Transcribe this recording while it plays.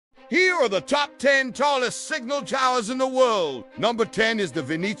Here are the top 10 tallest signal towers in the world. Number 10 is the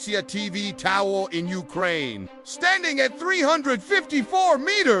Vinnytsia TV tower in Ukraine, standing at 354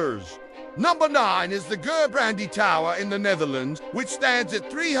 meters. Number 9 is the Gerbrandy tower in the Netherlands, which stands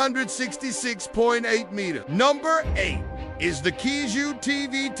at 366.8 meters. Number 8 is the Kyiv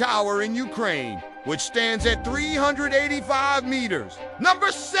TV tower in Ukraine, which stands at 385 meters.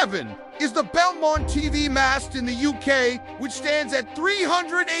 Number 7 is the Belmont TV mast in the UK, which stands at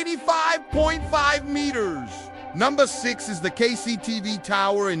 385.5 meters. Number 6 is the KCTV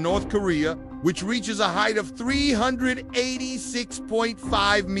tower in North Korea, which reaches a height of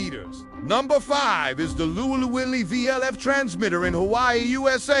 386.5 meters. Number 5 is the Lualualei VLF transmitter in Hawaii,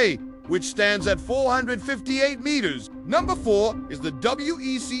 USA, which stands at 458 meters. Number 4 is the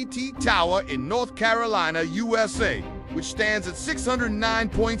WECT tower in North Carolina, USA, which stands at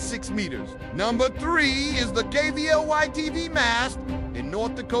 609.6 meters. Number 3 is the KVLY-TV mast in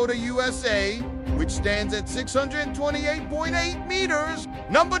North Dakota, USA, which stands at 628.8 meters.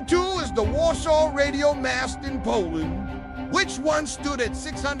 Number 2 is the Warsaw radio mast in Poland, which once stood at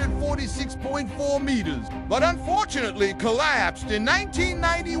 646.4 meters, but unfortunately collapsed in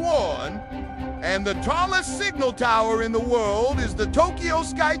 1991. And the tallest signal tower in the world is the Tokyo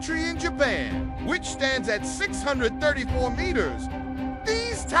Skytree in Japan, which stands at 634 meters.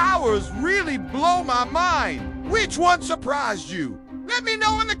 These towers really blow my mind. Which one surprised you? Let me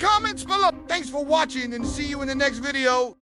know in the comments below. Thanks for watching and see you in the next video.